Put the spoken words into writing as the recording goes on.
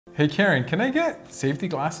Hey Karen, can I get safety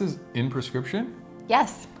glasses in prescription?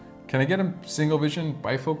 Yes. Can I get them single vision,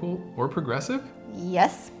 bifocal, or progressive?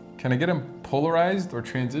 Yes. Can I get them polarized or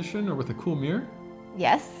transition or with a cool mirror?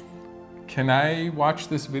 Yes. Can I watch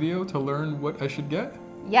this video to learn what I should get?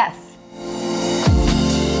 Yes.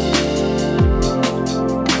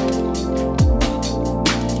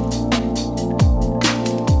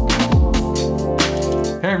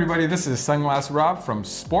 Hey everybody, this is Sunglass Rob from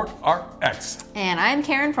SportRx. And I'm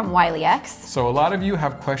Karen from Wiley X. So a lot of you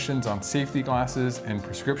have questions on safety glasses and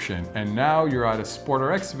prescription, and now you're at a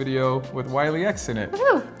SportRx video with Wiley X in it.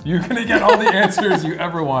 Woohoo! You're gonna get all the answers you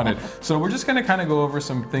ever wanted. So we're just gonna kind of go over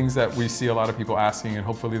some things that we see a lot of people asking, and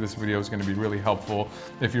hopefully this video is gonna be really helpful.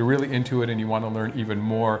 If you're really into it and you wanna learn even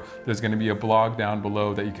more, there's gonna be a blog down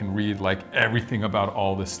below that you can read like everything about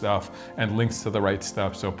all this stuff and links to the right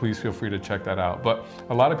stuff. So please feel free to check that out. But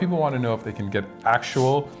a lot of people wanna know if they can get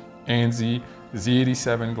actual ANSI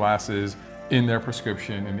Z87 glasses in their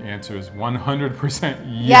prescription, and the answer is 100%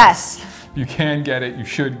 yes. You can get it, you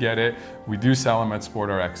should get it. We do sell them at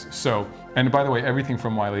SportRx. So, and by the way, everything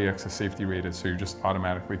from Wiley X is safety rated, so you're just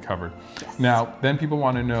automatically covered. Yes. Now, then people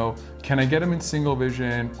want to know, can I get them in single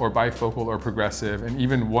vision or bifocal or progressive? And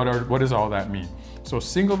even what does all that mean? So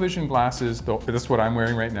single vision glasses, this is what I'm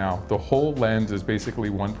wearing right now. The whole lens is basically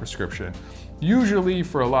one prescription. Usually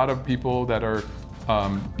for a lot of people that are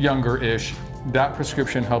younger-ish, that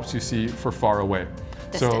prescription helps you see for far away.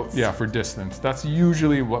 Distance. So yeah, for distance. That's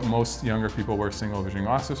usually what most younger people wear single vision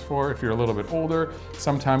glasses for. If you're a little bit older,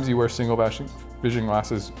 sometimes you wear single vision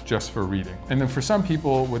glasses just for reading. And then for some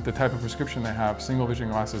people with the type of prescription they have, single vision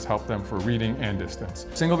glasses help them for reading and distance.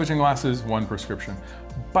 Single vision glasses, one prescription.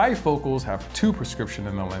 Bifocals have two prescription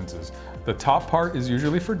in the lenses. The top part is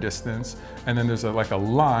usually for distance, and then there's like a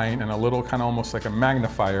line and a little kind of almost like a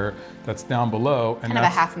magnifier that's down below. And kind of a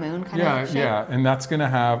half moon kind of shape. Yeah, and that's gonna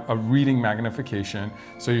have a reading magnification.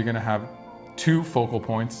 So you're gonna have two focal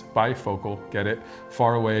points, bifocal, get it,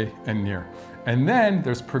 far away and near. And then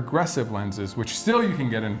there's progressive lenses, which still you can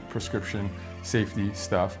get in prescription safety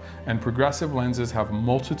stuff. And progressive lenses have a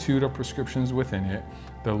multitude of prescriptions within it.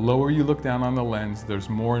 The lower you look down on the lens, there's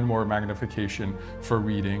more and more magnification for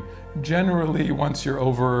reading. Generally, once you're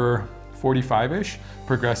over 45-ish,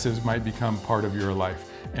 progressives might become part of your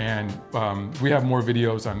life. And we have more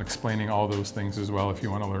videos on explaining all those things as well if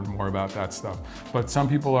you want to learn more about that stuff. But some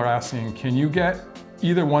people are asking, can you get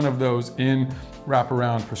either one of those in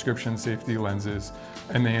wraparound prescription safety lenses?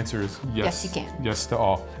 And the answer is yes. Yes, you can. Yes to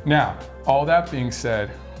all. Now, all that being said,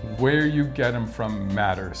 where you get them from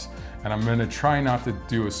matters. And I'm gonna try not to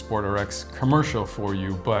do a SportRx commercial for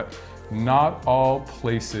you, but not all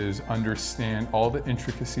places understand all the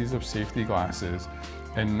intricacies of safety glasses,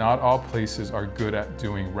 and not all places are good at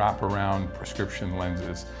doing wraparound prescription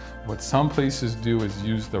lenses. What some places do is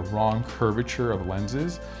use the wrong curvature of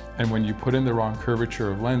lenses, and when you put in the wrong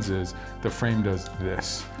curvature of lenses, the frame does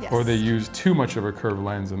this. Yes. Or they use too much of a curved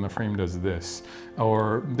lens and the frame does this.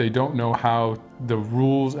 Or they don't know how the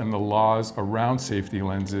rules and the laws around safety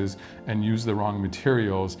lenses and use the wrong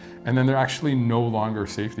materials, and then they're actually no longer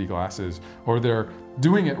safety glasses. Or they're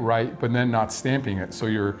doing it right, but then not stamping it, so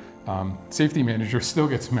your safety manager still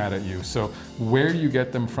gets mad at you. So where you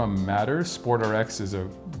get them from matters. SportRx is a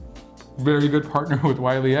very good partner with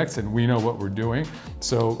Wiley X, and we know what we're doing.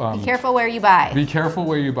 So be careful where you buy. Be careful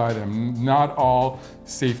where you buy them. Not all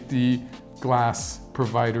safety glass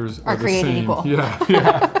providers are the created same. equal.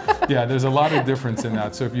 Yeah, there's a lot of difference in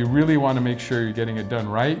that. So if you really want to make sure you're getting it done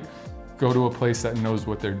right, go to a place that knows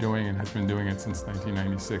what they're doing and has been doing it since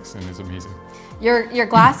 1996 and is amazing. Your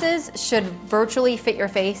glasses should virtually fit your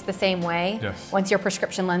face the same way once your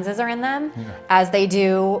prescription lenses are in them as they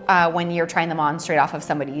do when you're trying them on straight off of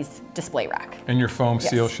somebody's display rack. And your foam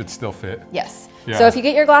seal should still fit. Yes. Yeah. So if you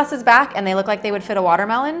get your glasses back and they look like they would fit a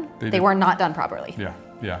watermelon, they were not done properly.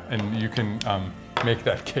 Yeah, and you can make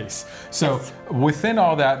that case. So within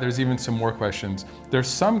all that, there's even some more questions. There's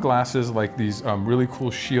some glasses like these really cool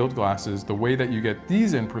shield glasses. The way that you get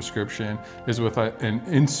these in prescription is with an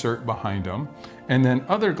insert behind them. And then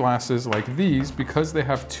other glasses like these, because they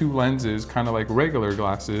have two lenses, kind of like regular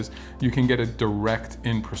glasses, you can get a direct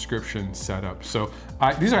in prescription setup. So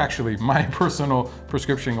these are actually my personal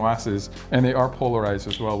prescription glasses, and they are polarized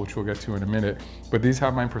as well, which we'll get to in a minute. But these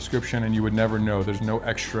have my prescription, and you would never know. There's no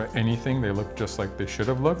extra anything. They look just like they should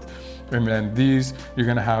have looked. And then these, you're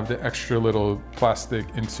gonna have the extra little plastic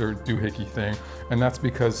insert doohickey thing. And that's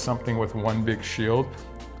because something with one big shield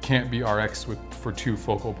can't be RX for two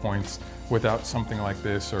focal points without something like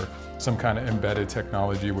this or some kind of embedded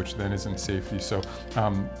technology, which then isn't safety. So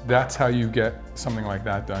that's how you get something like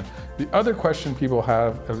that done. The other question people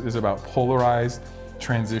have is about polarized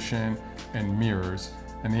transition, and mirrors?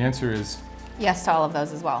 And the answer is yes to all of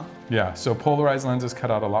those as well. yeah, so polarized lenses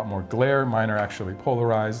cut out a lot more glare. Mine are actually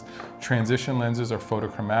polarized. Transition lenses are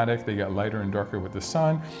photochromatic. They get lighter and darker with the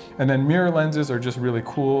sun. And then mirror lenses are just really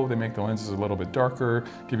cool. They make the lenses a little bit darker,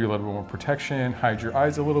 give you a little bit more protection, hide your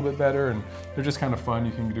eyes a little bit better, and they're just kind of fun.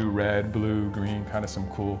 You can do red, blue, green, kind of some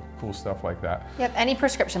cool stuff like that. Yep, any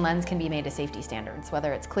prescription lens can be made to safety standards,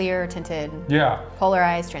 whether it's clear, tinted, Yeah.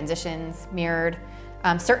 polarized, transitions, mirrored.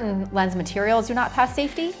 Certain lens materials do not pass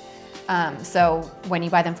safety. So when you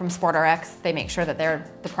buy them from SportRx, they make sure that they're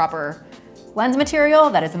the proper lens material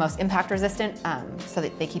that is the most impact resistant, so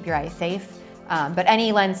that they keep your eyes safe. But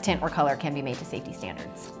any lens tint or color can be made to safety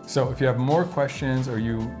standards. So if you have more questions or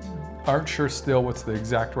you aren't sure still what's the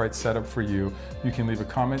exact right setup for you, you can leave a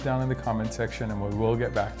comment down in the comment section and we will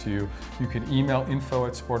get back to you. You can email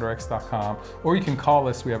info@sportrx.com, or you can call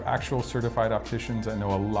us. We have actual certified opticians that know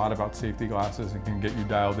a lot about safety glasses and can get you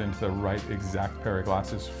dialed into the right exact pair of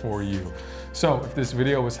glasses for you. So if this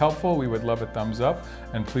video was helpful, we would love a thumbs up,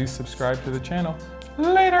 and please subscribe to the channel.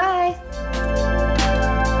 Later. Bye.